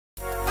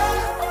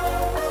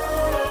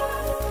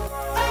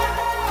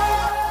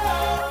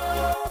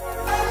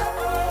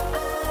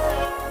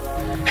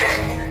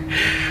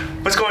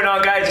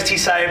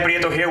Tisai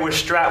Prieto here with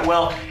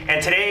Stratwell,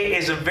 and today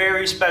is a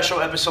very special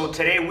episode.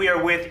 Today we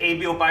are with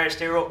Abiel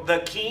Ballesteros, the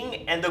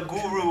king and the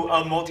guru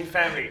of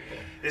multifamily.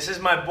 This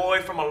is my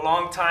boy from a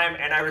long time,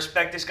 and I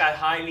respect this guy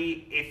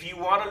highly. If you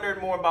want to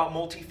learn more about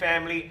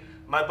multifamily,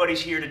 my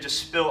buddy's here to just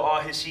spill all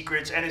his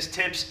secrets and his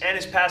tips and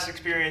his past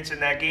experience in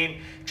that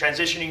game,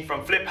 transitioning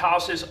from flip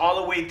houses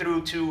all the way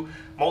through to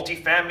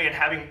multifamily and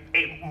having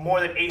more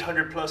than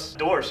 800 plus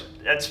doors.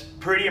 That's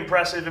pretty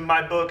impressive in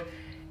my book,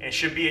 and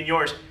should be in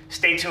yours.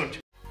 Stay tuned.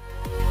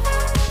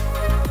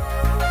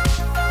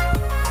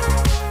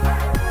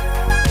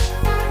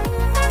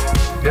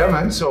 Yeah,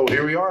 man. So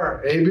here we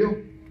are,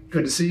 Abiel.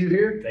 Good to see you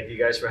here. Thank you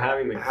guys for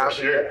having me.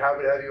 Happy to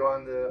have you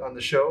on the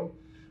show.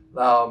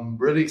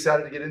 Really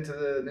excited to get into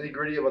the nitty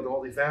gritty about the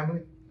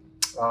multifamily.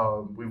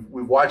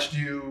 We've watched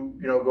you,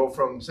 go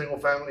from single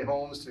family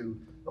homes to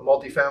a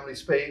multifamily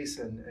space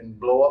and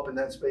blow up in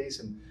that space,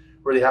 and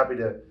really happy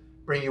to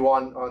bring you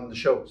on the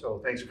show.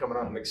 So thanks for coming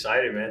on. I'm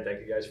excited, man.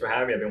 Thank you guys for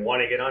having me. I've been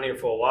wanting to get on here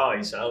for a while.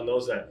 Isao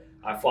knows that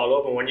I follow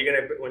up, and when you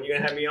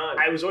gonna have me on?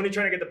 I was only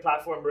trying to get the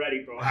platform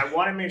ready, bro. I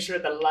want to make sure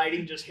that the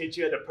lighting just hits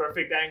you at the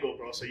perfect angle,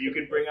 bro, so you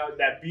can bring out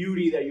that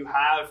beauty that you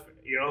have,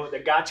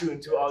 that got you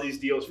into all these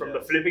deals, from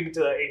the flipping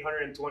to the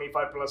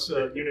 825 plus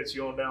units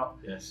you own now.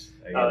 Yes.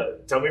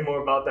 Tell me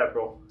more about that,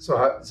 bro. So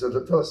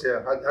tell us,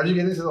 how did you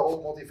get into the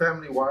whole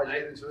multifamily? Why did you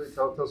get into it?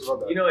 Tell us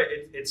about that.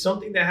 It's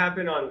something that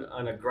happened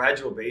on a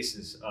gradual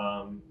basis.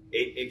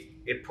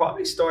 It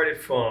probably started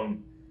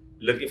from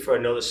looking for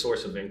another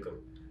source of income.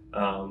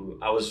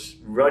 I was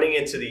running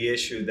into the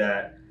issue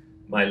that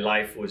my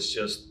life was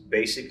just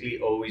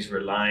basically always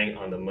relying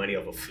on the money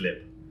of a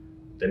flip,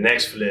 the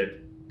next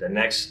flip, the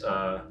next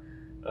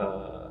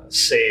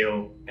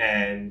sale,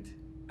 and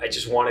I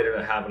just wanted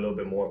to have a little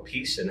bit more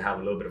peace and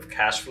have a little bit of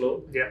cash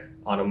flow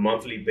on a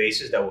monthly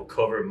basis that would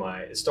cover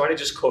it started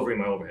just covering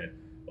my overhead.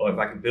 Or if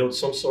I could build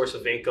some source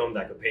of income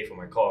that could pay for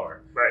my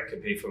car,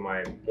 could pay for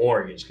my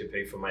mortgage, could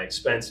pay for my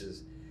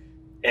expenses.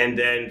 And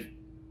then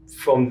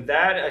from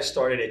that, I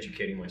started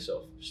educating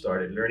myself,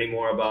 started learning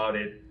more about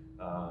it.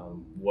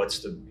 What's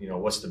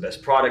the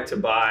best product to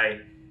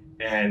buy?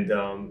 And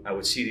I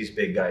would see these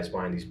big guys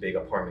buying these big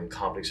apartment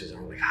complexes, and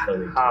I'm like, how do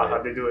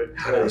they do it?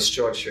 How do they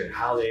structure it?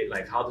 How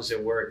does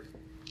it work?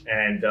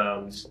 And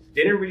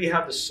didn't really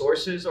have the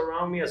sources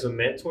around me as a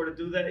mentor to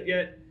do that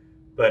yet,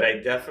 but I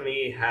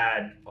definitely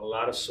had a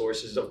lot of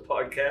sources of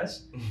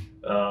podcasts,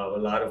 a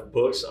lot of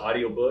books,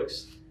 audio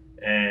books,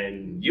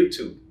 and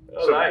YouTube.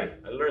 I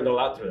learned a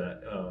lot through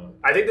that.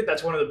 I think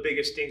that's one of the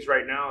biggest things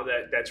right now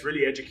that's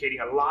really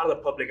educating a lot of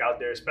the public out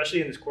there, especially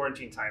in this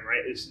quarantine time,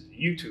 right? Is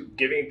YouTube,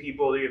 giving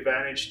people the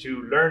advantage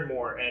to learn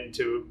more and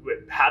to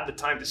have the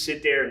time to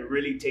sit there and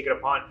really take it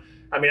upon.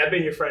 I mean, I've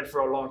been your friend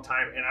for a long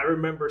time, and I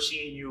remember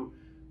seeing you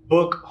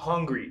book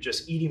hungry,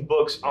 just eating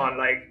books on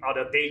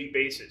a daily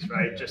basis,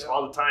 right? Just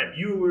all the time.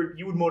 You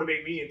would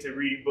motivate me into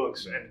reading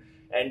books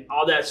and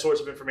all that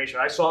sorts of information.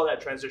 I saw that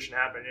transition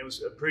happen. It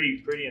was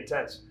pretty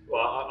intense.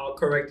 Well, I'll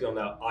correct you on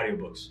that.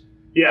 Audiobooks.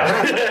 Yeah.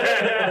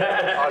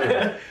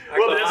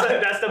 Well,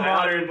 that's the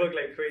modern book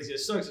like crazy. It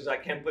sucks because I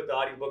can't put the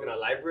audiobook in a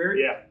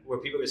library where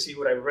people can see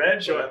what I've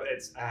read. Sure.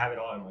 I have it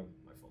all on my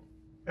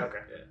phone. Okay.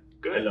 Yeah.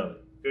 Good. I love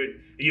it.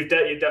 Good. You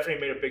definitely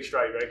made a big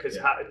stride, right? Because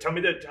tell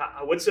me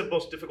what's the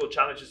most difficult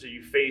challenges that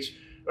you face,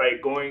 right?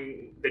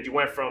 You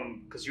went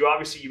from, because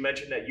you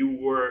mentioned that you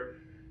were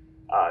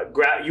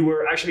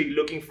actually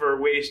looking for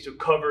ways to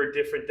cover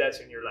different debts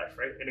in your life,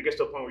 right? And it gets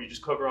to a point where you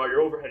just cover all your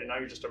overhead, and now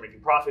you just start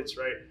making profits,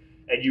 right?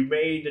 And you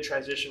made the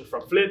transition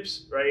from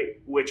flips, right,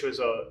 which was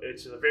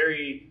it's a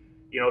very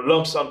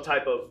lump sum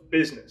type of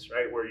business,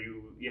 right, where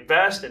you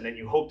invest and then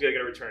you hope to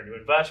get a return. You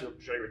invest, you hope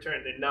to get a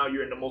return. And now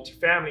you're in the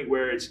multifamily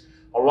where it's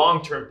a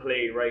long-term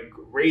play, right?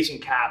 Raising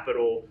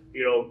capital,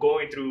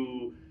 going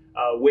through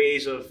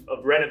ways of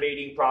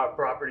renovating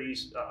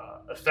properties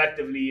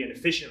effectively and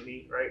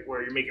efficiently, right?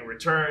 Where you're making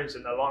returns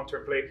and a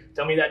long-term play.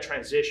 Tell me that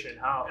transition.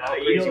 How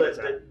crazy was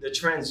that? The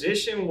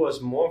transition was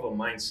more of a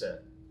mindset.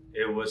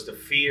 It was the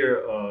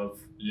fear of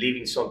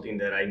leaving something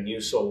that I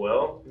knew so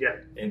well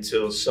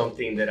into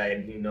something that I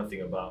knew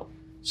nothing about.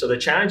 So the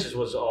challenges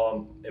was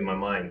all in my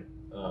mind,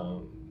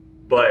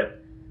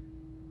 but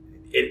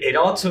it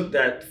all took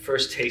that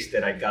first taste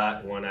that I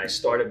got when I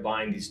started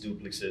buying these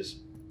duplexes.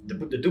 The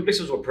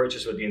duplexes were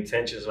purchased with the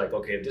intentions like,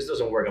 okay, if this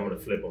doesn't work, I'm going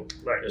to flip them.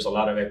 Right. There's a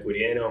lot of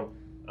equity in them.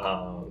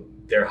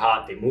 They're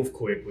hot. They move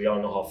quick. We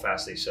all know how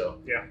fast they sell.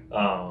 Yeah.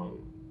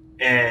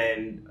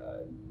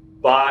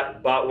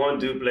 Bought one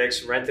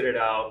duplex, rented it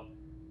out,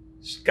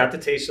 got the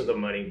taste of the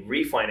money,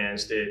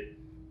 refinanced it,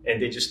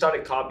 and they just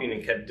started copying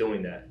and kept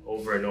doing that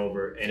over and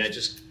over. And I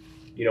just,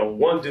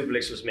 one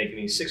duplex was making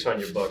me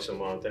 $600 a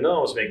month, and another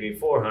was making me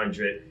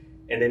 $400,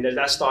 and then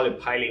that started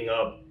piling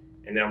up.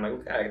 And then I'm like,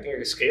 okay, I think I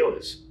can scale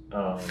this.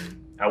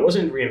 I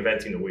wasn't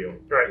reinventing the wheel.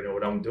 Right.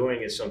 What I'm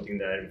doing is something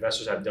that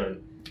investors have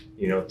done,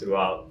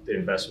 throughout the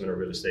investment of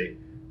real estate.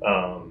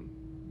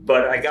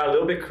 But I got a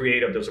little bit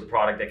creative. There was a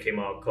product that came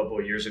out a couple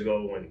of years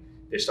ago when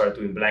they started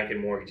doing blanket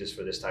mortgages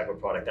for this type of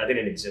product. That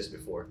didn't exist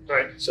before.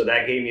 Right. So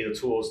that gave me the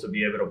tools to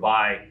be able to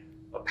buy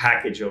a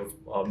package of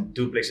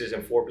duplexes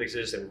and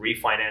fourplexes and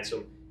refinance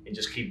them and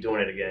just keep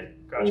doing it again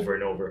over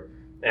and over.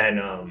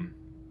 And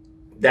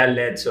that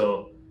led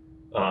to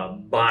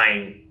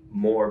buying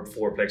more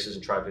fourplexes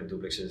and triplex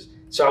duplexes.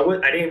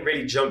 So I didn't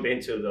really jump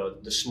into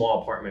the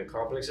small apartment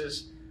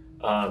complexes,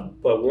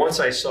 but once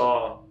I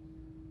saw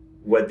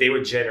what they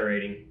were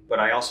generating, but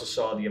I also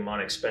saw the amount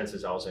of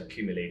expenses I was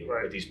accumulating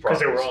with these properties. Because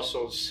they were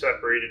also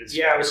separated.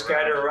 Yeah, I was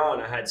scattered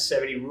around. I had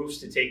 70 roofs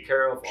to take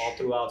care of all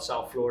throughout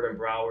South Florida and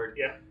Broward.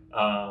 Yeah.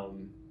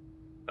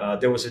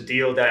 There was a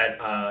deal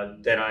that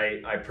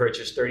I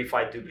purchased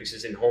 35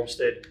 duplexes in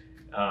Homestead,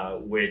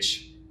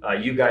 which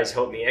you guys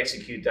helped me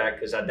execute that,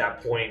 because at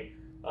that point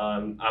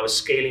I was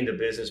scaling the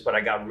business, but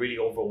I got really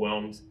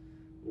overwhelmed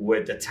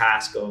with the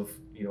task of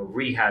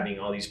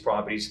rehabbing all these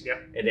properties,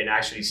 and then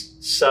actually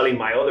selling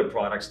my other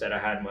products that I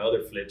had, my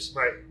other flips.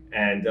 Right.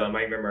 And I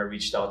remember I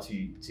reached out to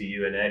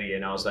you and Eddie,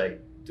 and I was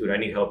like, dude, I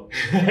need help.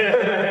 I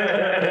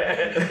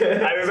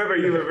remember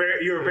you were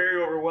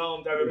very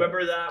overwhelmed. I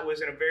remember that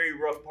was in a very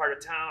rough part of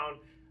town.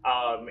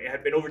 It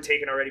had been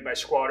overtaken already by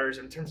squatters.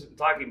 In terms of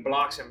talking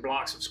blocks and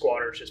blocks of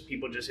squatters, just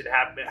people just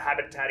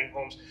habitating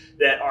homes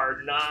that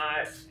are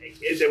not.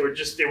 They were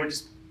just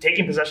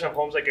taking possession of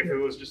homes like if it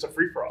was just a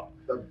free for all.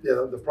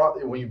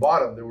 When you bought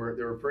them, they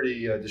were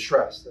pretty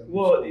distressed.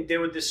 Well, they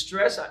were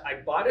distressed.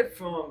 I bought it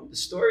from the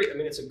story. I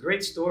mean, it's a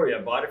great story. I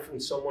bought it from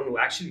someone who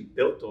actually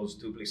built those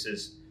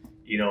duplexes,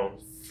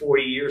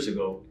 40 years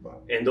ago.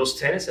 Wow. And those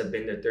tenants have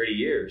been there 30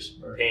 years,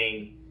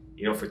 paying,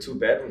 for 2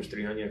 bedrooms,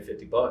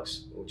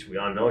 $350, which we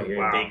all know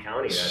here in Dade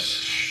County,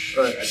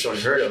 that's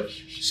unheard of.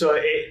 So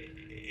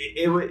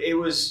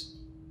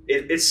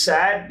it's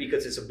sad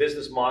because it's a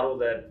business model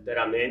that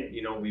I'm in.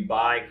 We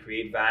buy,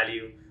 create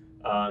value,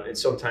 and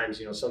sometimes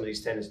some of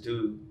these tenants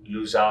do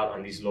lose out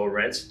on these low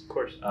rents. Of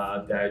course,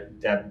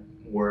 that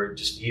were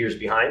just years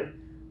behind.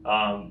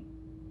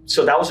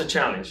 So that was a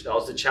challenge. That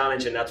was the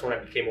challenge, and that's when I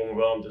became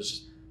overwhelmed.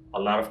 There's a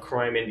lot of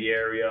crime in the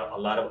area, a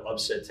lot of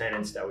upset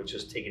tenants that were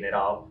just taking it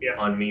out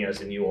on me as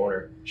a new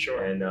owner.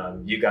 Sure.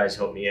 And you guys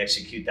helped me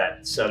execute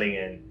that selling.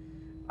 And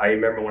I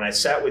remember when I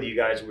sat with you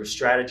guys, we were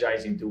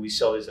strategizing, do we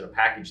sell this in a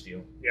package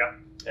deal? Yeah.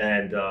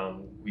 And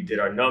we did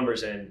our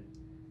numbers, and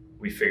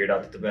we figured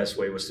out that the best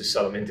way was to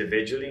sell them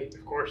individually.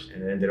 Of course.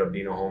 And it ended up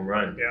being a home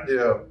run. Yeah,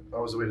 that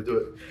was the way to do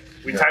it.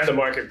 We timed the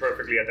market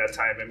perfectly at that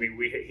time. I mean,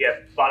 he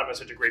had bought them at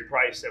such a great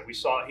price that we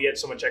saw he had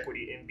so much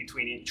equity in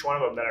between each one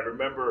of them that I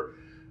remember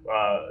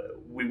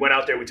we went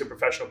out there, we took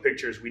professional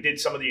pictures, we did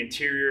some of the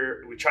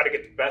interior, we tried to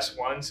get the best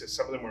ones, because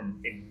some of them were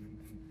in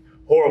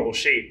horrible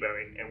shape. I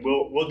mean, and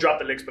we'll drop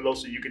the links below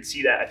so you can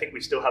see that. I think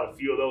we still have a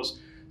few of those,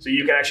 so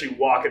you can actually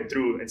walk them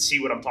through and see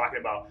what I'm talking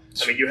about.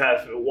 I mean, you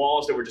have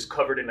walls that were just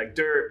covered in like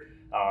dirt,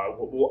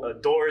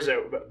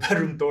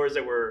 bedroom doors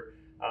that were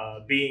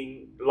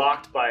being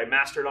locked by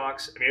master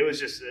locks. I mean,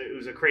 it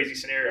was a crazy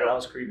scenario. Yeah, that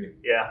was creepy.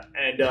 Yeah,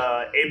 and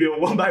Abiel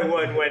one by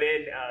one went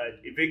in,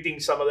 evicting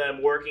some of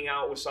them, working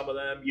out with some of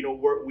them.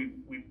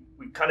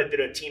 We kind of did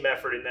a team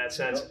effort in that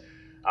sense,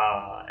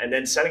 and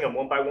then selling them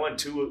one by one,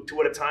 two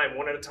at a time,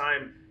 one at a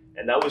time,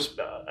 and that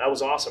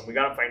was awesome. We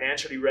got them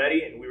financially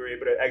ready, and we were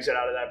able to exit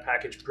out of that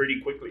package pretty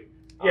quickly.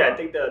 Yeah, I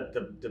think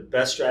the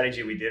best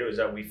strategy we did was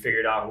that we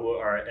figured out who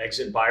our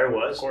exit buyer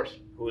was. Of course.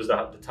 Who was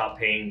the top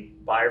paying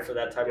buyer for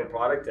that type of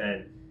product,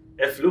 and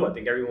it flew. I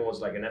think everyone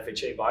was like an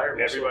FHA buyer.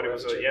 Everybody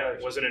was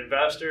was an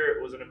investor.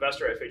 It was an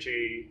investor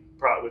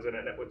FHA with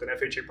an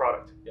FHA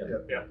product.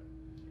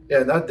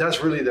 Yeah, and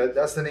that's really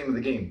that's the name of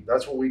the game.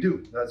 That's what we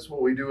do. That's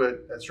what we do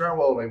at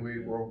Stratwell. Like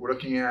we're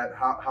looking at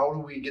how do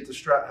we get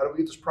this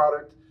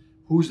product,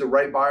 who's the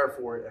right buyer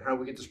for it, and how do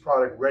we get this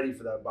product ready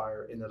for that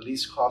buyer in the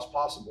least cost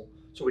possible,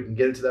 so we can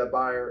get it to that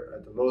buyer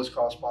at the lowest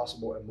cost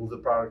possible and move the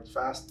product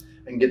fast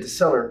and get the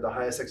seller the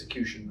highest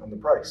execution on the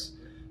price.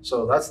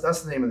 So that's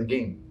the name of the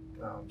game.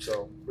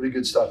 So really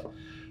good stuff.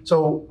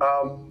 So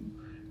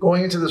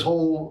going into this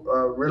whole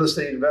real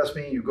estate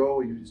investment,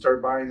 you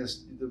start buying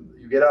this,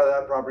 you get out of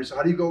that property. So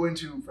how do you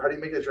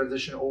make that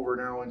transition over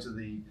now into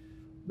the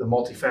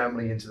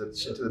multifamily, into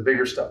the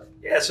bigger stuff?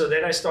 Yeah, so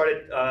then I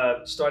started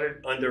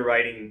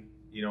underwriting,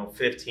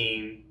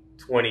 15,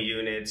 20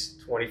 units,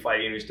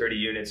 25 units, 30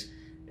 units,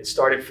 and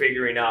started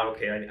figuring out,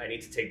 okay, I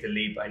need to take the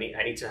leap. I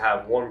need to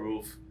have one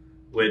roof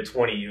with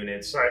 20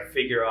 units,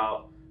 figure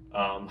out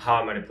how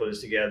I'm going to put this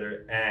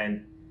together.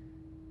 And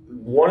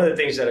one of the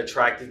things that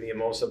attracted me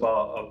most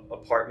about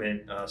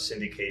apartment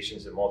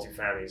syndications and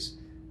multifamilies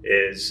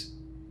is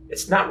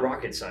it's not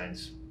rocket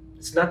science.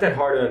 It's not that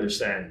hard to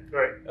understand,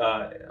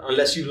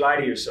 unless you lie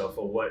to yourself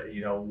or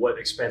what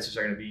expenses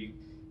are going to be.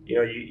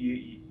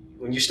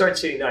 When you start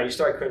sitting down, you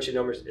start crunching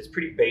numbers. It's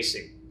pretty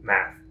basic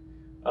math.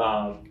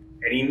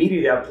 And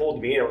immediately that pulled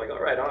me in. I'm like,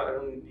 all right, I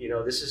don't need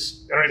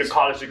a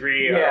college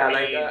degree. Yeah,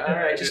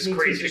 I just need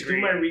to just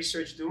do my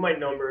research, do my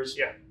numbers.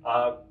 Yeah.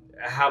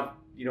 Have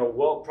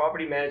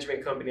property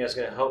management company that's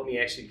going to help me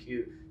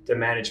execute the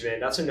management.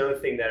 That's another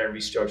thing that I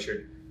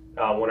restructured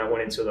when I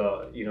went into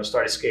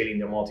started scaling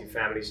the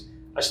multifamilies.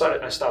 I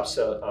stopped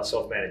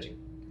self-managing.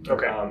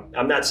 Okay.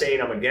 I'm not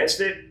saying I'm against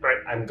it. Right.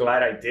 I'm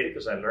glad I did it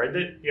because I learned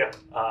it. Yeah.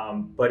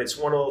 But it's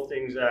one of those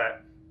things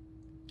that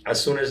as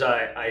soon as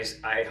I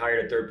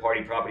hired a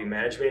third-party property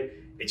management,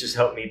 it just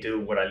helped me do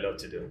what I love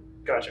to do.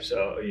 Gotcha.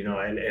 So,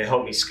 and it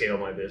helped me scale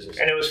my business.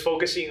 And it was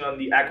focusing on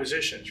the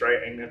acquisitions,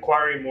 right? And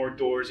acquiring more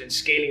doors and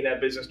scaling that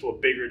business to a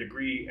bigger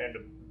degree and a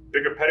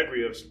bigger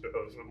pedigree of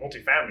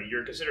multifamily.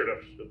 You're considered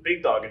a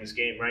big dog in this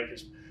game, right?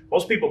 Because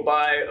most people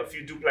buy a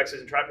few duplexes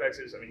and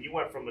triplexes. I mean, you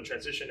went from a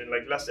transition in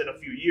like less than a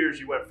few years.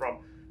 You went from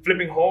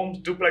flipping homes,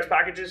 duplex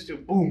packages to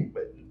boom,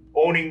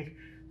 owning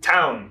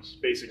towns,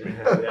 basically.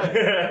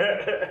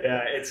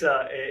 Yeah,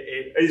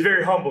 he's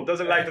very humble.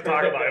 Doesn't like to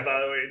talk about it, by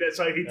the way. That's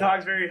why he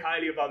talks very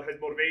highly about his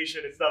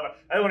motivation and stuff.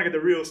 I don't want to get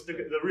the real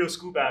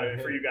scoop out of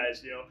it for you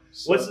guys.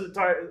 So, what's the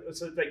target?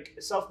 So like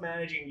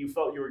self-managing, you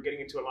felt you were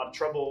getting into a lot of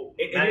trouble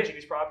managing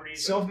these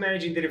properties.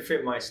 Self-managing didn't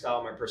fit my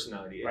style, my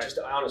personality. It just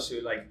honestly,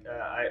 like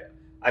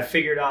I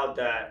figured out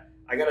that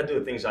I got to do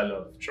the things I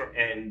love. Sure.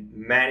 And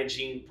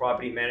managing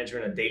property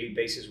management on a daily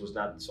basis was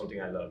not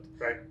something I loved.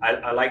 Right.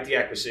 I like the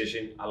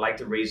acquisition. I like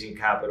the raising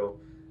capital.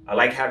 I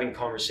like having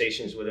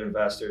conversations with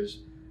investors.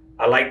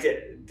 I like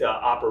the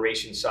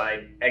operation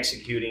side,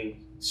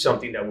 executing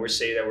something that we're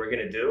saying that we're going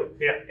to do.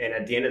 Yeah. And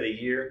at the end of the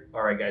year,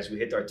 all right, guys, we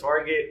hit our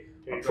target.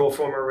 Our pro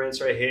forma rents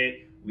are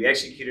hit. We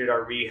executed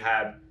our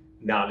rehab.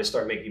 Now let's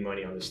start making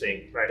money on this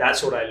thing. Right.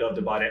 That's what I loved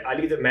about it. I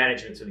leave the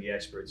management to the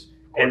experts.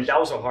 And that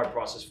was a hard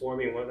process for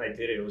me. When I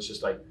did it, it was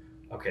just like,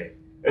 okay.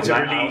 It's a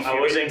relief. I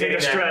wasn't getting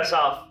the stress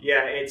off.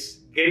 Yeah, it's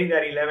getting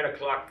that 11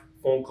 o'clock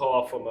phone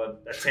call from a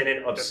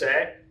tenant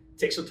upset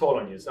takes a toll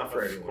on you. It's not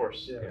for everyone. Of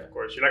course, of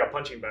course. You're like a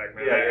punching bag,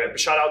 man. Yeah.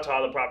 Shout out to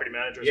all the property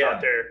managers out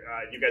there.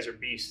 You guys are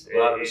beasts. A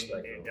lot of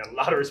respect. A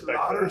lot of respect.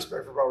 A lot of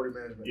respect for property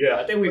management. Yeah,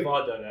 I think we've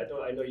all done it.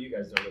 I know you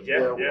guys done it.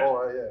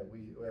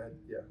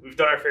 We've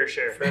done our fair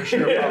share. Enough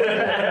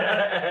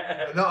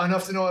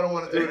to know I don't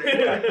want to do it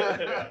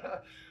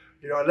anymore.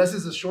 Unless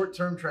it's a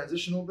short-term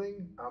transitional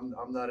thing,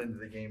 I'm not into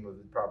the game of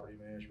the property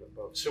management.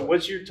 So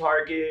what's your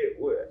target,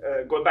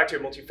 going back to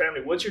your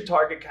multifamily, what's your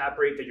target cap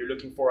rate that you're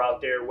looking for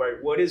out there?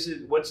 What is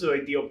it? What's the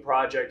ideal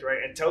project,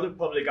 right? And tell the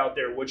public out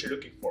there what you're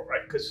looking for,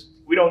 right? Because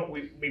we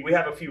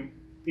have a few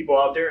people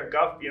out there in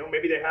Guff,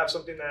 maybe they have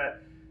something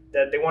that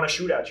they want to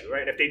shoot at you,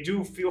 right? And if they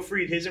do, feel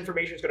free. His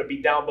information is going to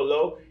be down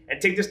below. And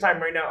take this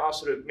time right now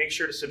also to make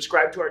sure to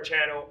subscribe to our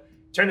channel,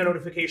 turn the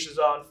notifications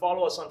on,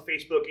 follow us on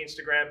Facebook,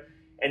 Instagram,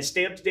 and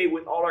stay up to date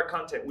with all our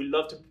content. We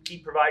love to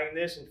keep providing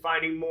this and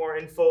finding more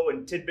info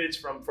and tidbits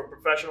from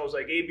professionals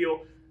like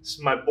Abiel. This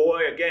is my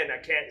boy. Again, I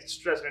can't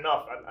stress it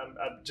enough.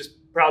 I'm just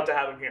proud to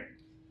have him here.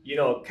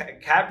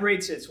 Cap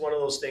rates, it's one of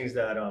those things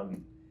that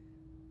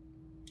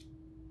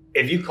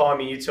if you call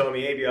me, you tell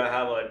me, Abiel, I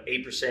have an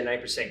 8%,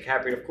 9%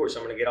 cap rate, of course,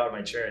 I'm going to get out of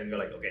my chair and go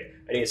like, okay,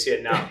 I need to see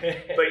it now.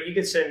 But you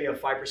can send me a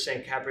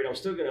 5% cap rate. I'm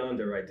still going to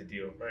underwrite the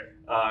deal.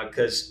 Right.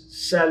 Because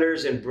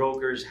sellers and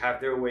brokers have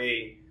their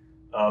way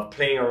of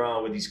playing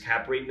around with these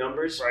cap rate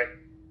numbers, right?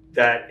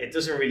 That it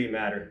doesn't really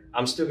matter.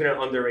 I'm still gonna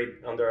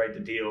underwrite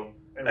the deal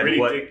and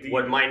really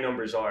what my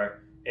numbers are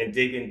and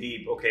dig in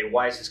deep. Okay,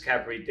 why is this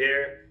cap rate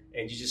there?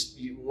 And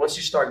once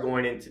you start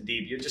going into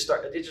deep, they just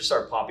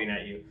start popping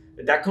at you.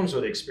 That comes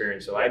with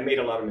experience. So I made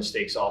a lot of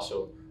mistakes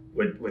also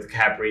with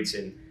cap rates,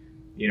 and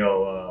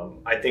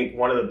I think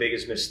one of the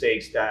biggest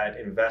mistakes that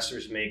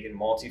investors make in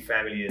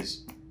multifamily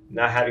is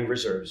not having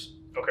reserves.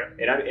 Okay.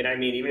 And I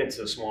mean even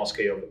into the small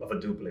scale of a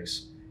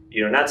duplex.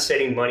 Not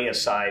setting money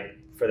aside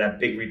for that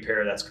big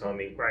repair that's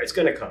coming. Right. It's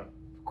going to come.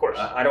 Of course.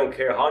 I don't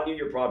care how new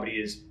your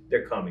property is,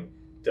 they're coming.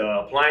 The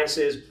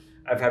appliances,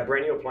 I've had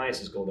brand new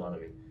appliances go down on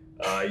me.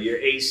 Your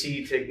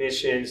AC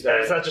technicians.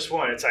 It's not just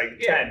one, it's like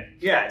 10.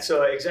 Yeah,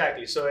 so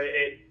exactly. So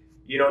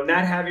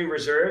not having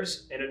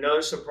reserves, and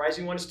another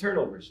surprising one is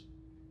turnovers,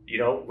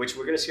 which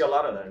we're going to see a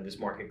lot of that in this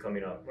market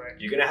coming up. Right.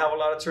 You're going to have a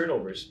lot of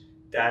turnovers.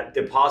 That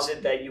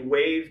deposit that you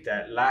waived,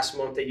 that last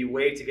month that you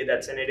waived to get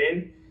that tenant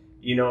in,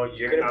 you're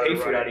going to pay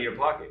for it out of your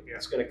pocket. Yeah.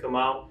 It's going to come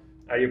out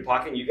of your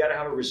pocket. You got to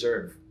have a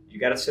reserve. You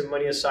got to set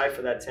money aside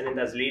for that tenant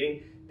that's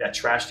leaving, that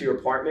trashed your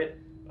apartment.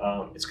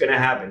 It's going to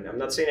happen. I'm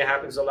not saying it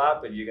happens a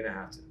lot, but you're going to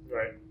have to.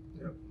 Right.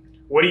 Yeah.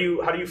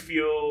 How do you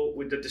feel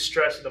with the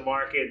distress in the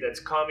market that's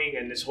coming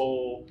and this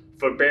whole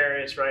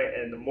forbearance, right?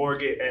 And the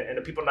mortgage and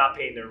the people not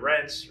paying their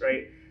rents,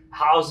 right?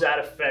 How's that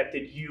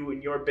affected you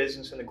and your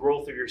business and the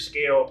growth of your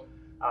scale?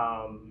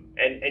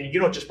 And you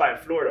don't just buy in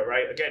Florida,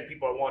 right? Again,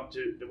 people want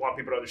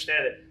people to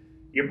understand it.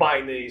 You're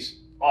buying these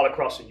all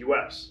across the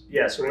U.S.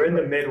 Yeah, so we're in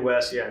the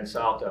Midwest, and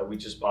South. We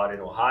just bought in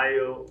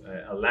Ohio,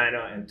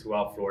 Atlanta, and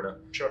throughout Florida.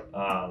 Sure.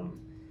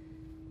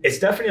 It's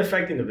definitely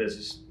affecting the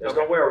business. There's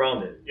no way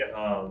around it.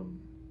 Yeah.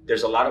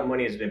 There's a lot of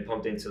money that's been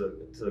pumped into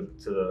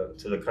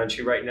the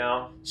country right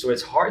now, so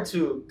it's hard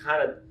to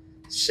kind of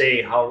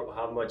say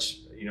how much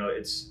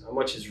how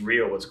much is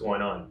real, what's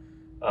going on.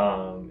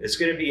 It's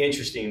going to be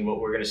interesting what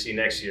we're going to see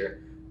next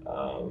year.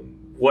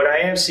 What I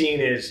am seeing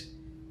is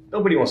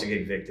nobody wants to get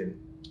evicted.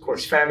 Of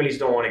course, families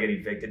don't want to get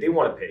evicted. They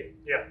want to pay.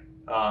 Yeah.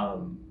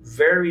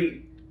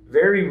 Very,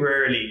 very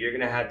rarely you're going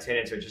to have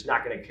tenants who are just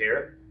not going to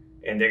care,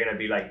 and they're going to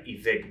be like,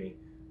 evict me.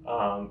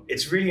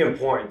 It's really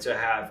important to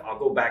have, I'll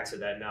go back to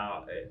that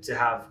now, to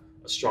have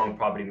a strong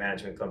property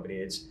management company.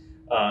 It's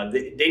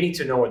they need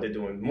to know what they're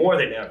doing more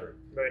than ever.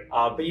 Right.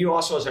 But you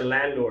also, as a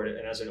landlord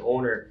and as an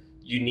owner,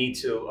 you need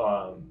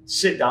to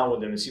sit down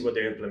with them and see what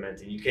they're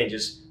implementing. You can't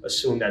just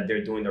assume that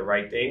they're doing the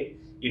right thing.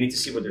 You need to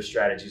see what their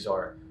strategies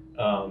are.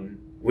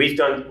 We've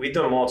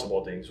done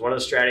multiple things. One of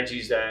the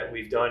strategies that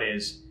we've done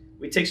is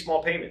we take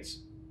small payments.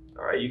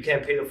 All right, you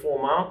can't pay the full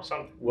amount.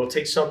 We'll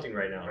take something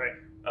right now. Right.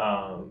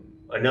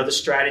 Another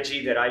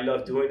strategy that I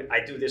love doing,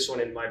 I do this one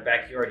in my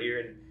backyard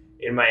here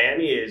in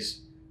Miami,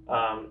 is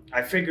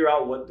I figure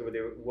out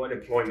what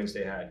employments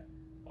they had.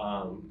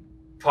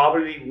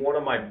 Probably one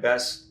of my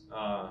best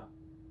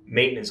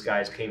maintenance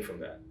guys came from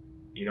that.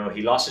 You know,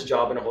 he lost his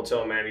job in a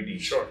hotel in Miami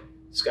Beach. Sure.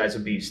 This guy's a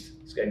beast.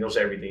 This guy knows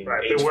everything.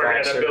 Right. Been working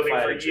at that building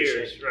for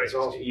years. Right.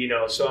 Awesome. You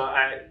know, so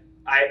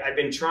I've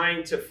been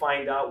trying to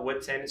find out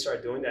what tenants are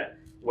doing that,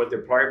 what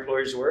their prior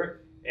employers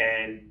were,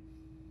 and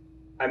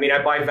I mean,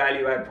 I buy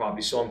value add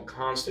property, so I'm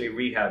constantly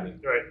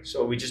rehabbing. Right.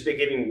 So we just been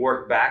giving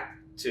work back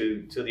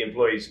to the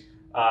employees.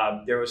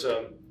 There was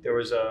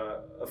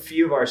a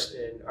few of our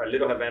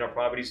Little Havana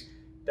properties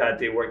that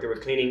they were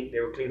cleaning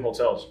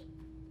hotels.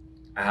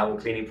 I have them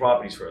cleaning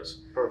properties for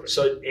us. Perfect.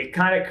 So it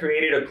kind of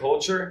created a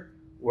culture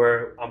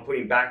where I'm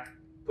putting back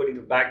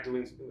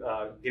doing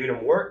giving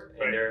them work,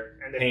 and they're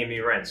paying me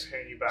rents.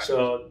 Paying you back.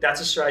 So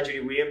that's a strategy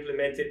we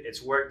implemented.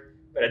 It's worked,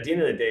 but at the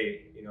end of the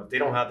day, you know, if they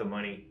don't have the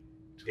money,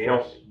 they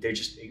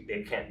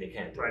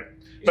can't. Right.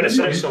 But it's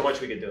only so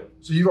much we could do.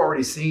 So you've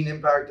already seen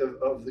impact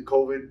of the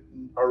COVID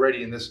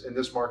already in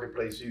this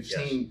marketplace. You've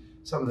Yes. seen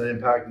some of the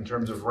impact in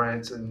terms of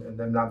rents and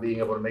them not being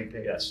able to make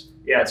payments.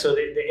 Yes. Yeah. So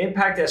the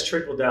impact has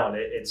trickled down.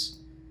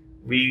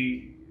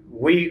 We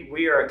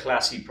are a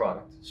Class C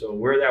product. So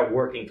we're that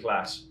working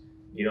class.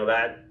 You know,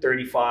 that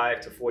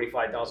 $35,000 to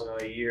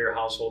 $45,000 a year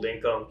household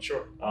income.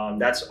 Sure.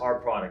 That's our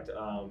product.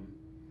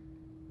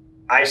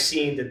 I've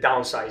seen the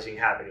downsizing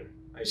happening.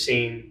 I've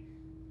seen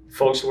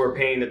folks who are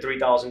paying the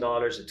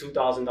 $3,000 to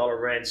 $2,000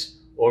 rents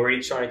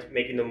already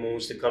making the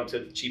moves to come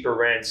to cheaper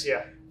rents.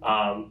 Yeah.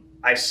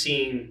 I've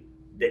seen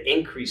the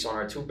increase on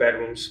our 2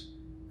 bedrooms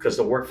because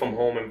the work from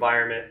home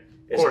environment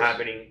is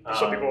happening.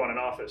 Some people want an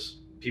office.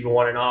 People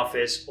want an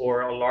office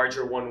or a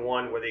larger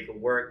 1-1 where they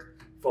can work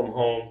from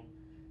home.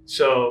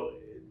 So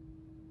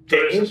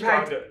there's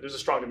a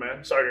strong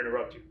demand. Sorry to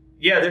interrupt you.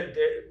 Yeah,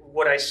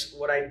 what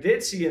I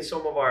did see in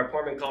some of our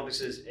apartment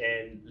complexes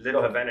in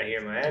Little Havana here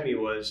in Miami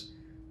was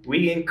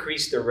we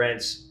increased the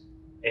rents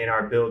in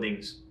our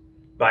buildings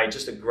by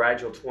just a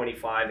gradual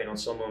 25 and on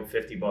some of them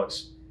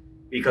 $50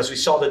 because we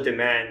saw the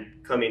demand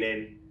coming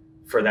in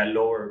for that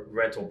lower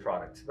rental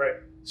product. Right.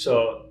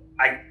 So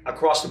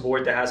across the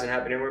board that hasn't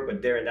happened anywhere,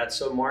 but there in that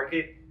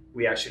sub-market,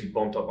 we actually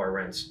bumped up our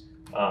rents,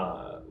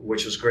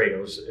 which was great. It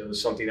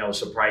was something that was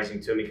surprising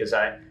to me because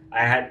I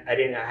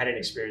hadn't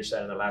experienced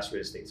that in the last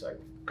real estate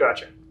cycle.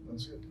 Gotcha.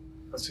 That's good.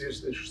 That's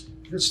interesting.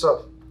 Good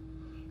stuff.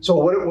 So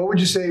what would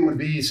you say would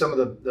be some of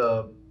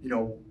the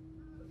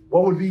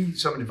what would be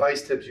some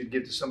advice tips you'd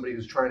give to somebody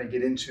who's trying to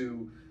get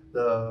into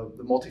the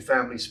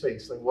multifamily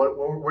space? Like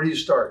where do you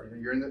start?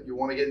 You know, you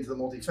want to get into the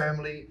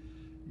multifamily,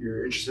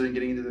 you're interested in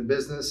getting into the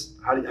business.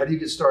 How do you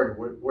get started?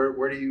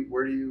 Where do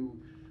you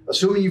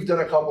assuming you've done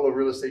a couple of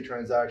real estate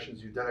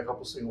transactions, you've done a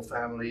couple single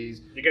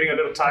families. You're getting a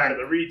little tired of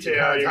the retail.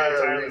 You're getting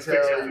tired of the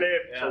fix and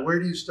flip. Yeah. So where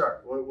do you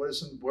start? What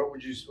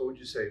would you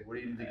say? What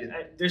do you need to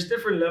get? There's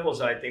different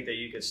levels I think that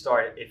you could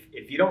start.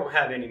 If you don't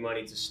have any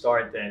money to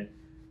start, then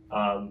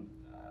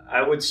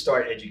I would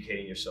start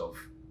educating yourself,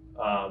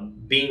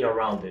 being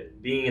around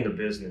it, being in the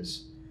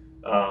business.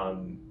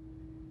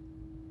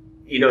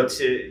 You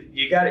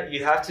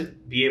have to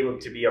be able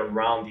to be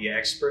around the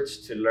experts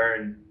to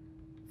learn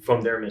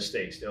from their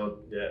mistakes. They'll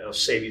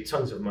save you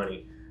tons of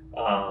money.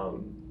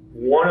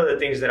 One of the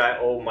things that I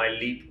owe my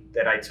leap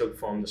that I took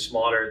from the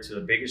smaller to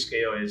the bigger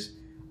scale is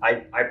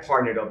I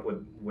partnered up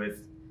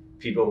with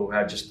people who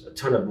have just a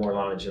ton of more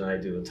knowledge than I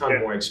do, a ton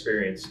more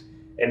experience.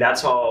 And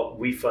that's how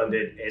we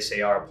funded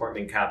SAR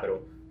Apartment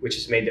Capital, which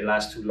has made the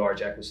last 2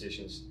 large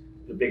acquisitions,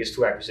 the biggest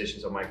 2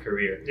 acquisitions of my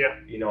career. Yeah.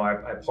 You know,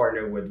 I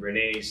partnered with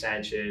Renee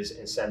Sanchez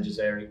and Sam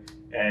Jazari,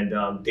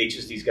 and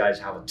these guys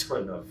have a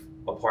ton of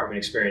apartment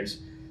experience.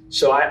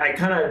 So I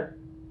kind of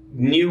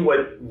knew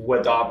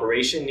what the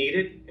operation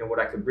needed and what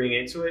I could bring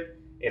into it,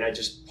 and I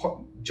just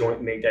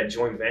make that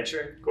joint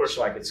venture, of course,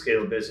 so I could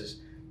scale the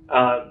business.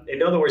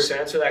 In other words, to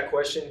answer that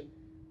question,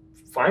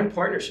 find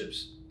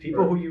partnerships,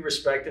 people who you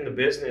respect in the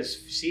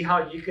business. See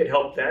how you could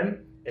help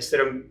them instead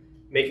of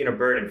making a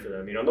burden for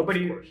them. You know,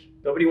 nobody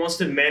wants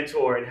to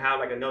mentor and have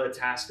like another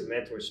task to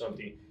mentor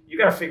something. You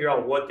got to figure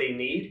out what they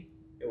need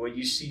and what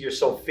you see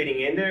yourself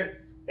fitting in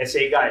there, and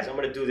say, guys, I'm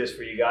going to do this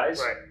for you guys.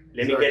 Right.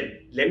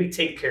 Let me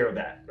take care of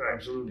that. Right.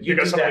 Absolutely. You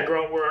got some of the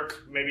grunt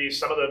work, maybe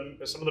some of the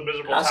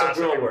miserable tasks. Lots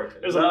of grunt work.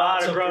 There's a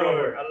lot of grunt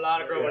work. A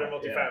lot of grunt work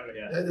in multifamily.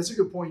 Yeah. That's a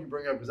good point you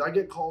bring up, because I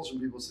get calls from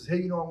people that says, hey,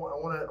 you know,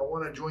 I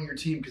want to join your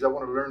team because I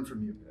want to learn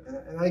from you.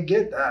 And I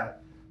get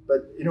that,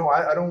 but you know,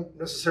 I don't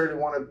necessarily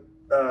want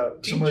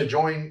someone to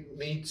join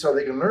me so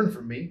they can learn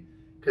from me.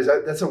 because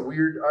that's a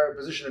weird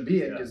position to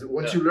be in. Because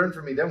once you learn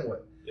from me, then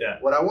what? Yeah.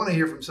 What I want to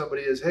hear from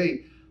somebody is,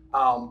 hey,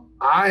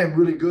 I am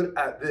really good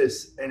at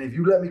this, and if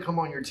you let me come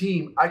on your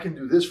team, I can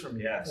do this for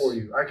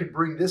you. I could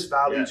bring this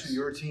value to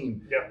your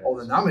team. Yeah. Oh,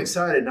 then I'm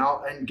excited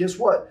now. And guess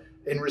what?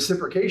 In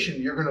reciprocation,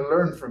 you're going to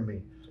learn from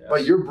me.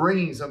 But you're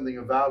bringing something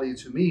of value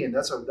to me, and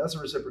that's a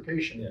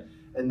reciprocation. Yeah.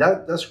 And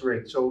that's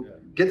great. So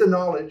get the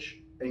knowledge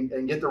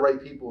and get the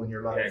right people in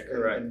your life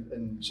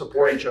and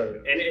support each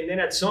other. And then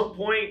at some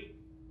point,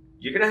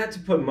 you're gonna have to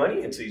put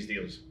money into these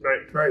deals.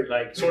 Right.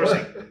 Like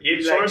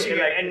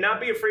sourcing, and not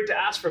be afraid to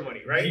ask for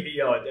money, right?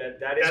 Yo,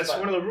 that's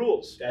one of the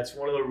rules. That's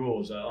one of the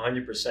rules,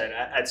 100%.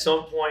 At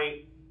some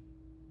point,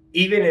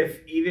 even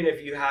if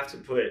you have to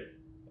put,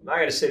 I'm not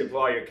gonna say to put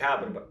all your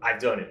capital, but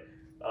I've done it.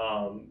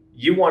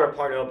 You want to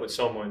partner up with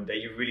someone that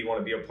you really want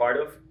to be a part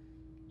of,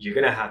 you're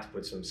gonna have to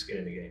put some skin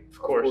in the game. Of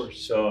course.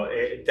 So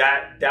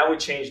that would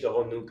change the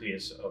whole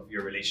nucleus of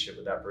your relationship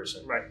with that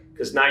person. Right.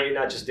 Because now you're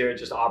not just there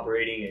just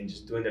operating and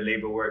just doing the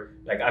labor work.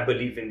 Like, I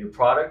believe in your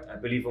product. I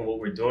believe in what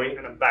we're doing.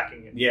 And I'm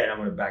backing it. Yeah, and I'm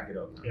gonna back it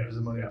up. There's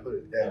the money to put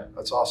it. Yeah,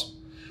 that's awesome.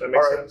 That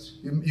makes sense.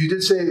 You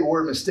did say the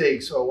word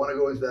mistake, so I want to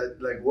go into that.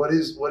 Like, what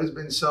is the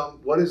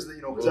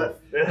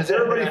because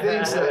everybody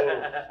thinks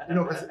that,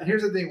 because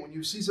here's the thing: when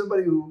you see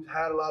somebody who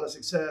had a lot of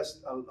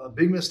success, a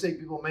big mistake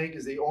people make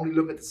is they only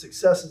look at the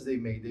successes they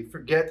made. They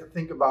forget to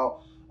think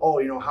about, how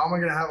am I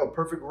going to have a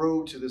perfect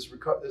road to this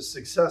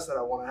success that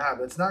I want to have?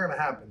 That's not going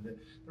to happen.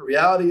 The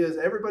reality is,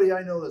 everybody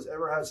I know that's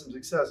ever had some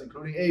success,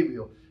 including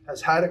Abiel,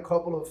 has had a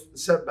couple of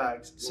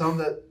setbacks, some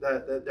that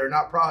they're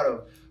not proud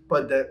of,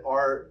 but that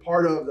are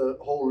part of the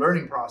whole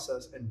learning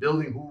process and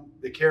building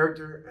the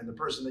character and the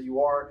person that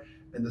you are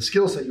and the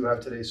skills that you have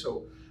today.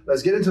 So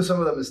let's get into some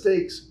of the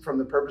mistakes from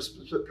the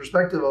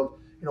perspective of,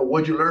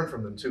 what'd you learn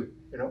from them too,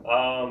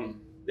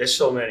 There's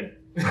so many.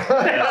 You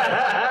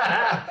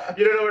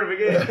don't know where to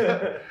begin.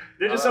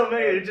 There's just so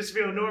many, you just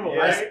feel normal,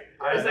 right?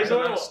 It's like a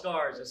lot of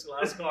scars. There's a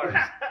lot of scars.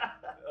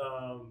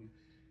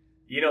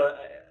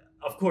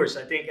 Of course,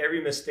 I think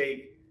every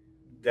mistake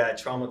that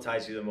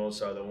traumatize you the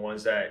most are the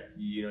ones that,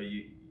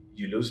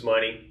 you lose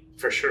money.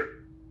 For sure.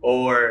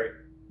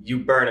 Or you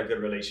burn a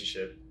good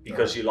relationship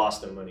because you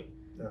lost the money.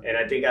 Yeah. And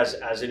I think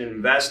as an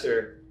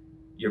investor,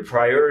 your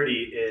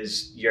priority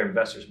is your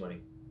investor's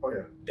money. Oh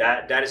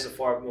yeah. That is the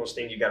foremost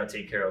thing you got to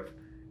take care of.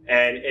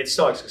 And it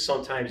sucks because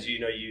sometimes, you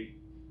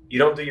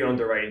don't do your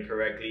underwriting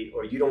correctly,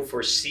 or you don't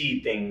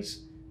foresee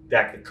things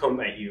that could come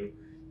at you,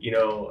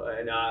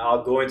 and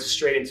I'll go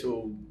straight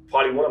into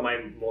probably one of my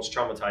most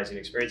traumatizing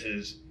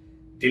experiences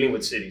dealing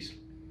with cities.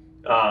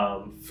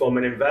 From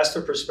an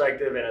investor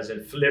perspective and as a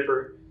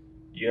flipper,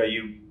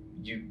 you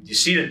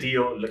see the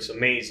deal, it looks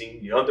amazing.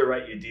 You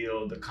underwrite your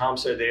deal, the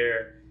comps are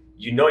there.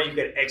 You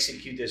can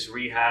execute this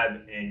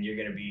rehab and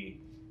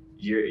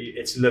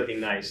it's looking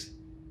nice.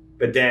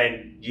 But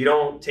then you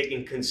don't take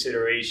in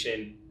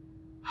consideration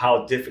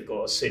how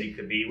difficult a city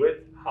could be with,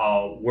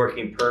 how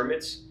working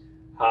permits,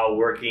 how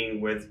working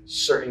with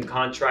certain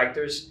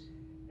contractors.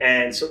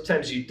 And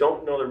sometimes you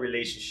don't know the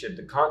relationship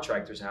the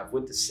contractors have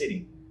with the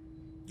city.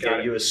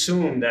 You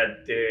assume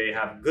that they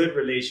have good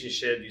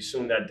relationships. You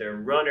assume that their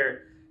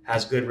runner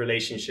has good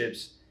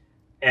relationships,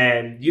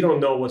 and you don't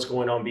know what's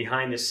going on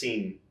behind the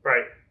scene.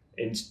 Right.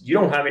 And you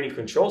don't have any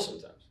control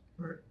sometimes.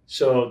 Right.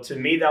 So to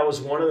me, that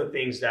was one of the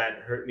things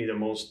that hurt me the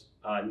most,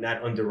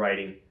 not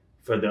underwriting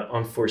for the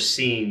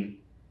unforeseen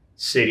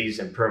cities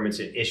and permits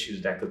and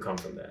issues that could come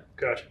from that.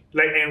 Gotcha.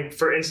 And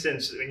for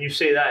instance, when you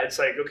say that, it's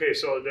like, okay,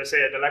 so let's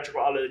say an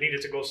electrical outlet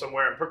needed to go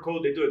somewhere, and per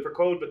code, they do it per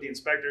code, but the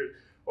inspector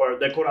or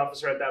the code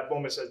officer at that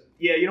moment says,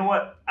 yeah, you know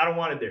what? I don't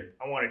want it there.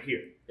 I want it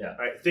here. Yeah.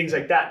 Right. Things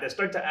like that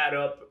start to add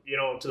up,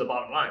 to the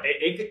bottom line.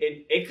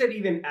 It could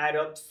even add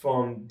up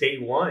from day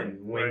one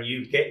when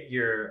you get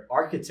your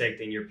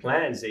architect and your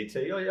plans. They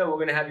tell you, oh yeah, we're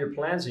going to have your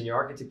plans and your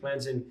architect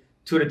plans in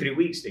 2 to 3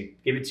 weeks. They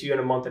give it to you in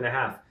a month and a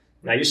half.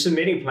 Now you're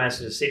submitting plans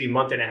to the city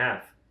month and a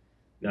half.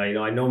 Now,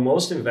 I know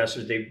most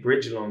investors, they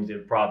bridge loan their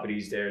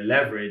properties, they're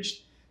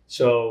leveraged.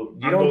 So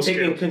you don't take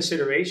in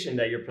consideration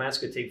that your plans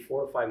could take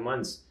 4 or 5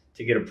 months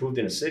to get approved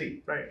in a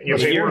city. Right. And you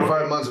 4 or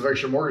 5 months of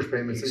extra mortgage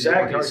payments.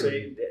 Exactly. So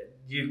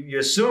you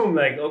assume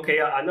like, okay,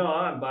 I know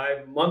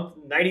by month,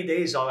 90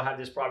 days, I'll have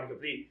this property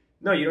complete.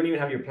 No, you don't even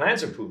have your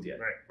plans approved yet.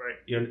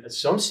 Right.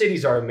 Some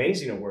cities are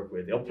amazing to work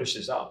with. They'll push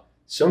this out.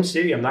 Some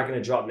city, I'm not going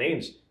to drop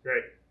names.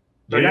 Right.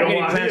 They're not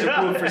getting plans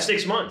approved for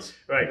 6 months.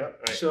 Right.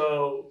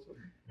 So,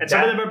 and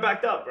some of them are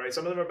backed up, right?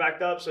 Some of them are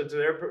backed up. So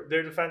to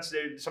their defense,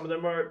 some of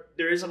them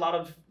there is a lot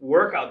of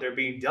work out there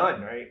being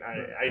done, right?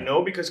 I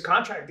know because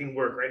contracting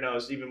work right now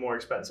is even more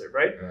expensive,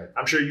 right?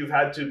 I'm sure you've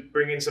had to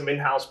bring in some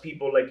in-house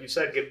people, like you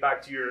said, get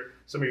back to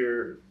some of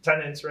your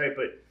tenants, right?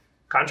 But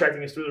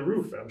contracting is through the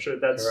roof. And I'm sure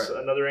that's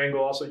another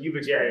angle also you've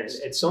experienced.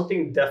 Yeah, it's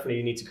something definitely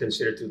you need to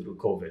consider through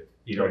COVID.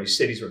 These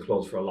cities were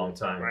closed for a long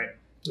time. Right.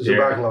 There's a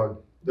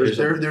backlog. There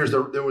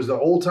was the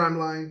old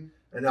timeline,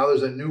 and now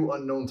there's a new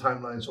unknown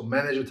timeline. So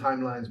manage your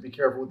timelines. Be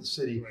careful with the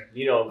city. Right.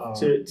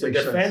 To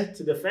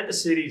defend the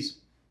cities,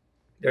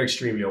 they're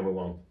extremely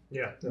overwhelmed.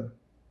 Yeah.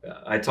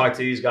 I talk to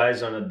these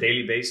guys on a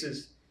daily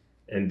basis,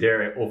 and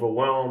they're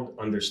overwhelmed,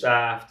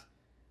 understaffed.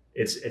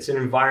 It's an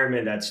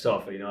environment that's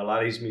tough. You know, a lot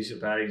of these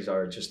municipalities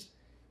are just,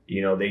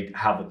 you know, they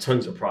have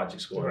tons of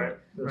projects going on.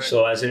 Right.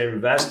 So as an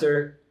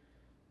investor,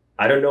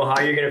 I don't know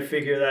how you're going to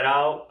figure that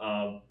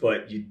out,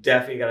 but you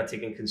definitely got to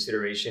take in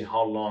consideration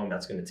how long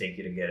that's going to take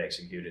you to get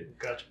executed.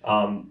 Gotcha.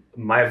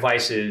 My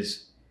advice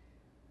is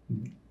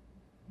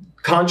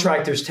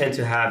contractors tend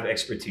to have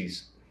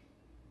expertise.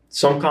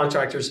 Some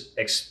contractors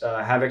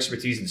have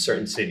expertise in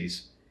certain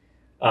cities.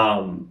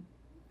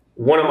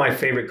 One of my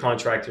favorite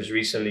contractors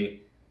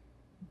recently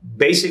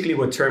basically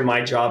would turn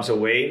my jobs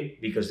away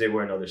because they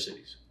were in other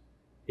cities.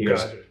 He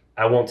goes,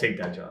 I won't take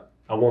that job.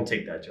 I won't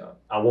take that job.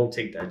 I won't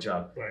take that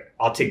job. Right.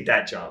 I'll take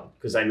that job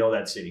because I know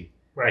that city.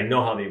 Right. I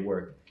know how they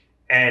work.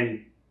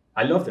 And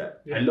I love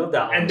that. Yeah. I love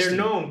that honesty. And they're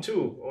known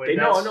too. They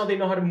know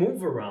how to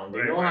move around.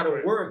 They know how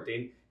to work.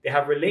 They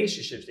have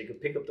relationships. They can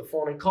pick up the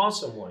phone and call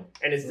someone.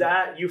 And is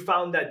that, you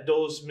found that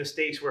those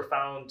mistakes were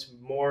found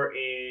more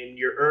in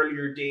your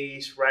earlier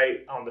days,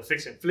 right, on the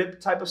fix and flip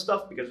type of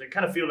stuff? Because I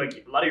kind of feel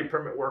like a lot of your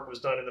permit work was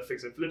done in the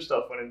fix and flip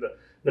stuff, when in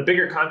the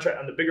bigger contract,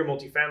 on the bigger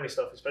multifamily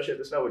stuff, especially at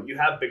this level, you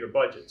have bigger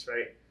budgets,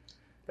 right?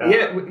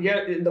 Yeah.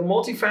 The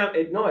multifamily,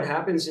 it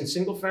happens in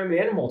single family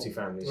and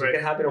multifamily. So it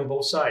can happen on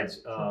both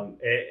sides. And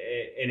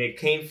it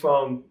came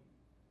from,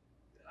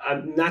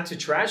 not to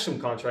trash some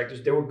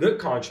contractors, they were good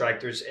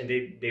contractors and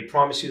they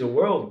promised you the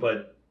world,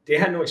 but they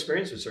had no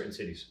experience with certain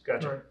cities.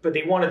 Gotcha. Right. But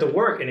they wanted to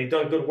work and they've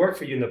done good work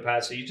for you in the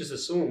past, so you just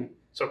assume.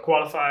 So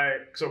qualify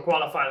the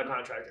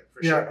contractor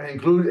for sure. Yeah, and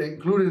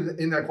included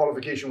in that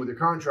qualification with your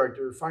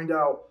contractor, find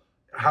out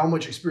how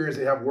much experience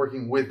they have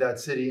working with that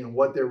city and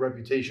what their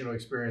reputational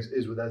experience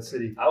is with that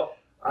city.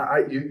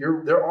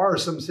 There are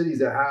some cities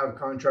that have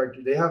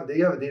contractors. They have a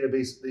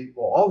database.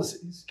 All the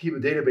cities keep a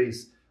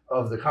database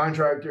of the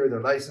contractor,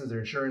 their license, their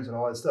insurance, and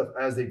all that stuff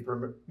as they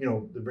bring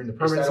the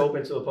permits. Is that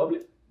open to the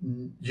public?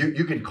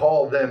 You could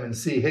call them and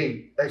see,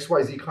 hey,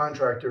 XYZ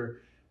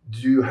contractor, do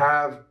you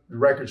have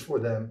records for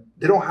them?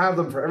 They don't have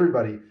them for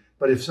everybody,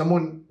 but if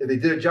they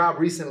did a job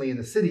recently in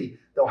the city,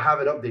 they'll have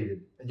it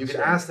updated, and you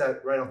can ask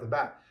that right off the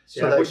bat.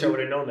 So I wish I would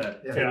have known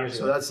that. Yeah,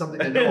 so that's something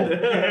to know.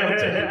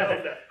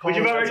 But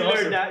you've already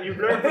learned that. You've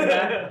learned from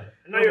that.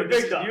 Now you're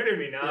big dog. You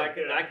me now. I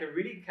can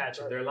really catch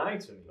them. They're lying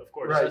to me. Of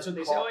course. Right. That's what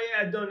they say. Oh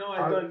yeah, I've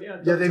done.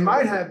 Yeah, they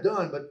might have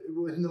done, but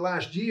within the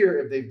last year,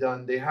 if they've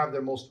done, they have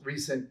their most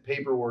recent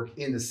paperwork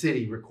in the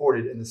city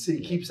recorded, and the city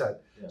keeps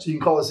that. Yeah. So you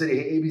can call the city,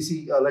 hey,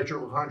 ABC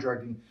Electrical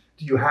Contracting,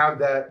 do you have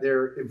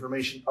their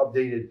information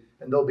updated?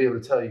 And they'll be able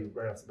to tell you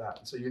right off the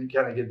bat. So you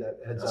kind of get that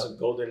heads up. That's a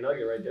golden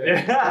nugget right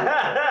there.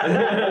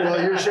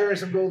 Well, you're sharing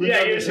some golden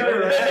nuggets. Yeah,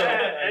 you're sharing.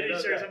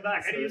 Eddie shares some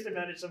back. Eddie used to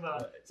manage some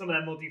of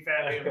that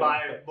multifamily and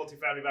buy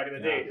multifamily back in the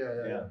day.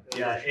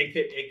 Yeah.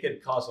 It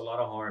could cause a lot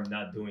of harm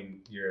not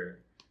doing your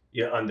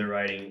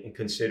underwriting and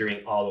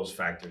considering all those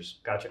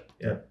factors. Gotcha.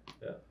 Yeah.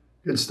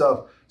 Good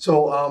stuff.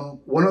 So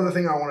one other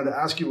thing I wanted to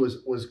ask you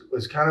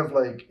was kind of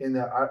like in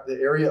the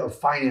area of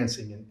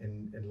financing and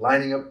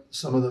lining up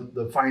some of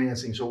the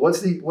financing. So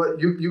you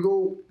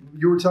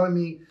were telling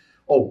me,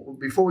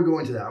 before we go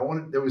into that,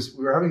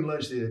 we were having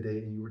lunch the other day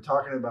and you were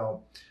talking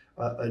about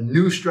a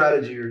new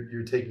strategy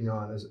you're taking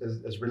on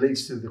as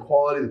relates to the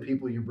quality of the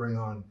people you bring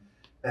on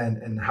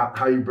and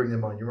how you bring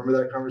them on. You remember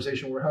that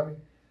conversation we're having?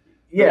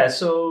 Yeah.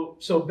 So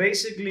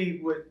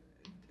basically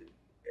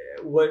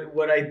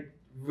what I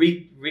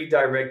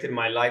redirected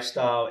my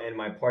lifestyle and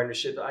my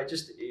partnership.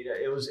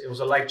 It was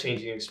a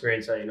life-changing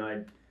experience.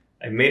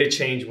 I made a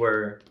change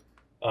where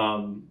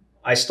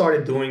I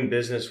started doing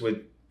business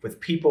with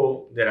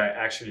people that I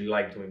actually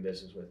like doing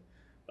business with.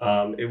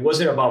 It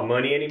wasn't about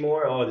money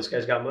anymore. Oh, this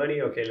guy's got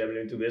money. Okay, let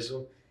me do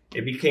business.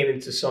 It became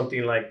into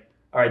something like,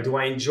 all right, do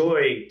I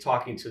enjoy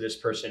talking to this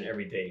person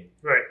every day?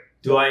 Right.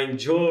 Do I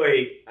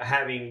enjoy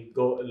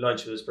go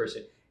lunch with this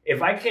person?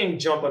 If I can't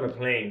jump on a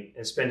plane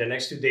and spend the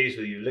next 2 days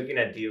with you looking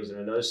at deals in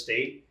another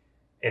state,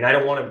 and I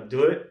don't want to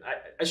do it,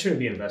 I shouldn't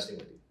be investing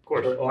with you. Of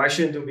course. Or I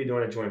shouldn't be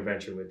doing a joint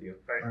venture with you.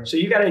 Right. So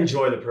you got to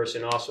enjoy the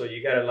person also.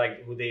 You got to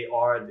like who they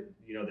are,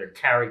 their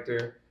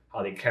character,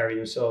 how they carry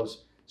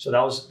themselves. So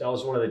that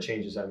was one of the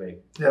changes I made.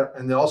 Yeah,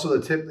 and also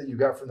the tip that you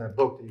got from that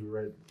book that you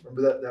read.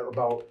 Remember that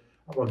about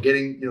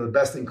getting the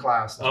best in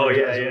class. Oh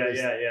yeah.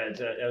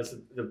 That was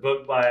the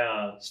book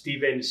by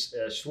Steven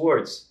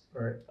Schwartz.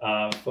 Right.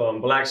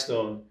 From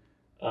Blackstone.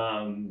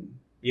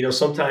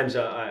 Sometimes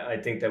I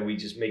think that we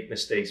just make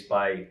mistakes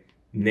by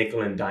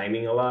nickel and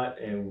diming a lot,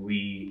 and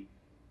we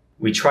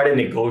try to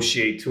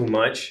negotiate too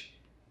much.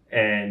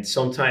 And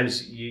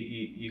sometimes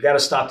you got to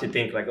stop to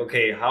think like,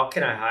 okay, how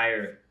can I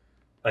hire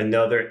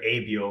another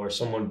Abiel or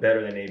someone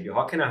better than Abiel?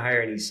 How can I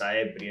hire an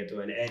Isaeb,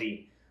 Prieto, and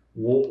Eddie?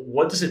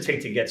 What does it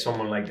take to get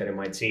someone like that in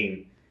my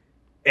team?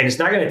 And it's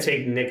not going to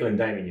take nickel and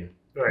diming you.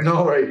 Right.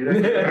 No, right. You're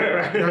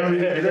not going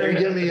to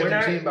get me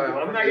a team by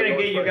I'm not going to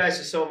get you guys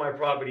to sell my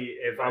property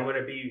if I'm going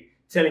to be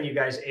telling you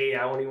guys, hey,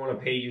 I only want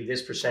to pay you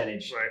this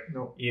percentage. Right.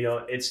 No.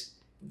 It's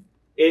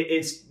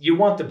you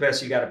want the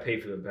best, you got to pay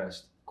for the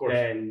best. Of course.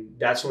 And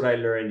that's what I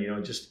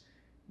learned, just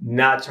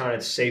not trying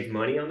to save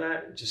money on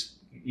that. Just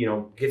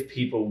give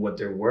people what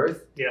they're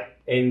worth. Yeah.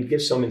 And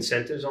give some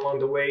incentives along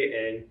the way.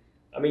 And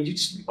I mean,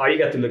 all you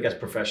got to look at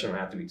professional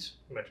athletes.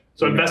 Right.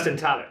 So invest in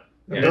talent.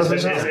 Yeah.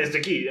 Is the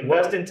key.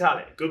 Invest in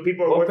talent. Good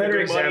people are worth the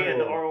good money, and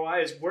the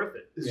ROI is worth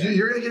it.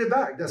 You're going to get it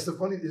back. That's the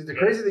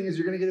crazy thing is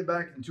you're going to get it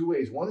back in two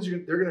ways. One is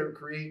they're going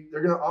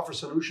to offer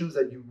solutions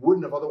that you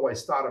wouldn't have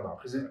otherwise thought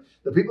about. Because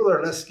the people that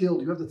are less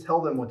skilled, you have to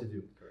tell them what to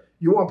do.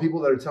 You want people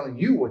that are telling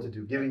you what to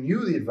do, giving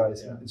you the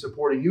advice and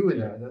supporting you in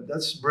that. And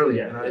that's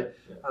brilliant. I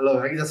love it.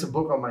 I think that's a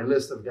book on my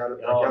list. I've got to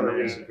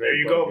read. There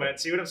you go, man.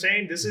 See what I'm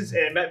saying? This is,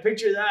 and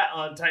picture that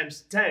on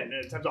times 10,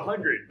 times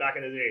 100 back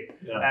in the day.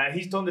 Yeah.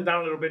 He's toned it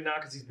down a little bit now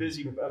because he's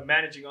busy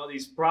managing all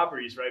these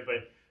properties, right?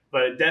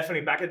 But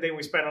definitely back in the day,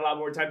 we spent a lot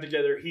more time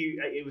together.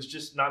 It was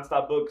just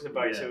nonstop book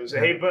advice. It was,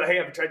 hey,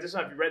 have you tried this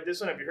one? Have you read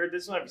this one? Have you heard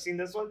this one? Have you seen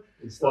this one?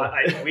 Well,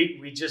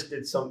 we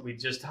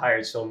just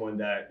hired someone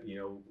that,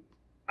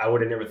 I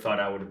would have never thought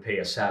I would have paid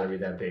a salary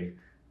that big.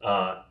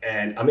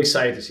 And I'm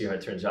excited to see how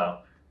it turns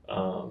out.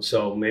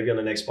 So maybe on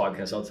the next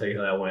podcast, I'll tell you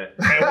how that went.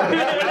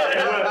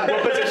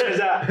 What position is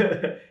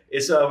that?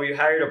 It's we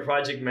hired a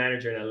project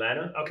manager in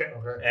Atlanta. Okay.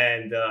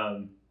 And,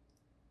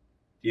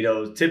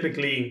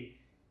 typically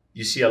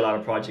you see a lot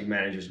of project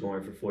managers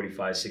going for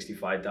 45,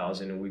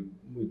 65,000, and we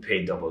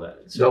paid double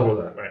that. So, double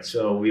that. Right.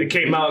 So it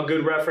came out a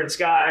good reference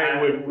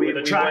guy with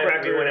a track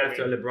record. We went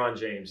after LeBron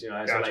James.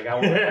 That's what I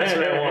want.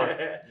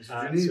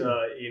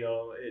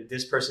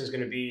 This person's going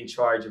to be in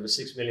charge of a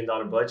 $6 million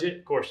budget.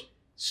 Of course.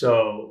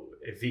 So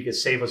if he could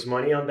save us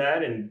money on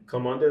that and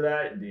come under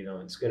that,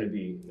 we're going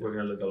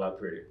to look a lot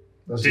prettier.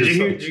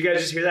 Did you guys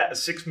just hear that? A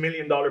 $6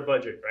 million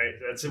budget, right?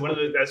 That's just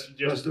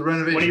the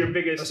renovation. One of your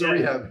biggest. That's a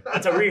rehab.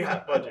 That's a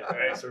rehab budget,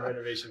 right? That's a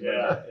renovation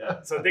budget.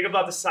 Yeah. So think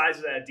about the size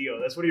of that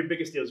deal. That's one of your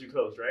biggest deals you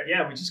closed, right?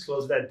 Yeah, we just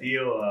closed that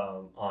deal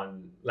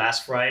on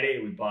last Friday.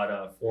 We bought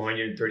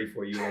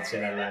 434 units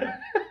in Atlanta.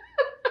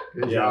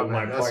 Good job, with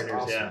my man. That's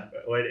partners. awesome.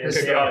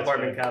 MCL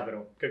Apartment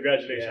Capital.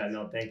 Congratulations. Yeah,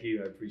 no, thank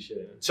you. I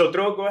appreciate it. So,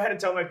 go ahead and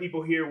tell my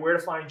people here where to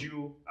find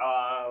you,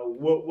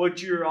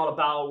 what you're all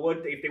about,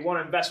 what if they want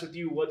to invest with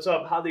you, what's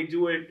up, how they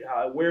do it,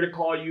 where to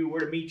call you, where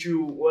to meet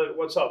you,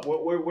 what's up,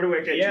 where do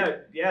I get you?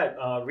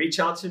 Yeah.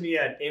 Reach out to me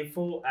at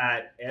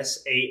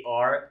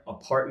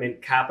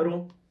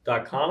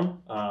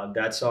info@sarapartmentcapital.com.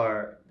 That's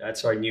our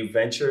new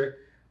venture,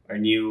 our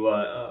new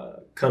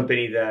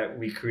company that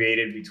we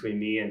created between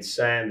me and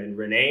Sam and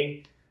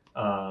Renee.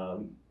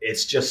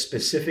 It's just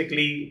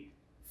specifically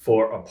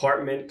for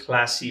apartment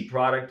Class C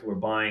product. We're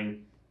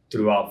buying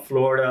throughout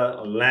Florida,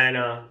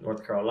 Atlanta,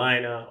 North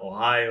Carolina,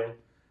 Ohio.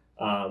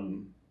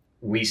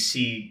 We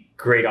see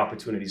great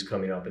opportunities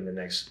coming up in the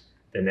next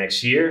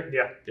year.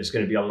 Yeah, there's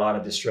going to be a lot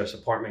of distressed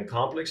apartment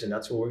complex, and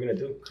that's what we're going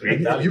to do.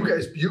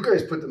 You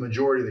guys put the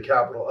majority of the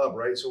capital up,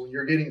 right? So when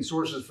you're getting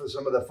sources for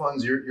some of the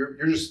funds,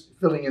 you're just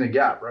filling in a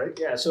gap, right?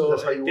 Yeah. So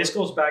this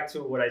goes back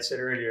to what I said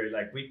earlier.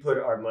 Like, we put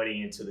our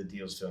money into the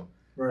deals too.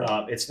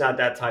 Right. It's not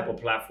that type of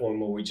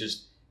platform where we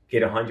just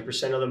get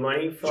 100% of the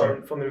money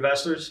from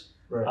investors.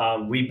 Right.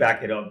 We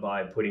back it up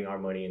by putting our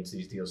money into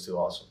these deals too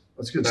also.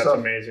 That's good stuff. That's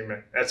amazing,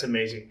 man. That's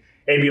amazing.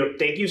 Abiel,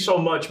 thank you so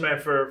much, man,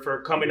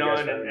 for coming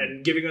on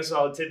and giving us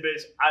all the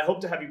tidbits. I hope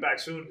to have you back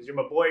soon because you're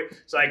my boy.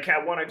 So I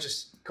want to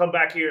just come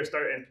back here and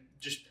start and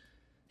just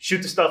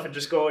shoot the stuff and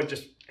just go and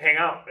just hang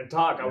out and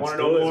talk. I want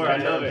to know more. I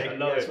love it.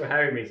 Thanks for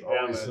having me.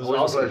 Always a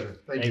pleasure.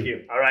 Thank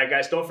you. All right,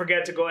 guys, don't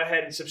forget to go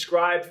ahead and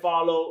subscribe,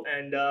 follow,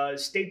 and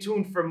stay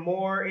tuned for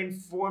more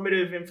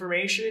informative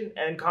information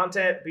and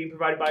content being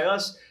provided by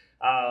us.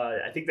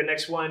 I think the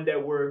next one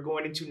that we're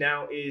going into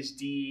now is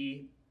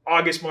the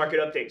August market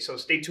update. So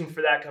stay tuned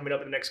for that coming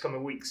up in the next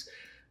coming weeks.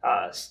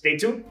 Stay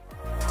tuned.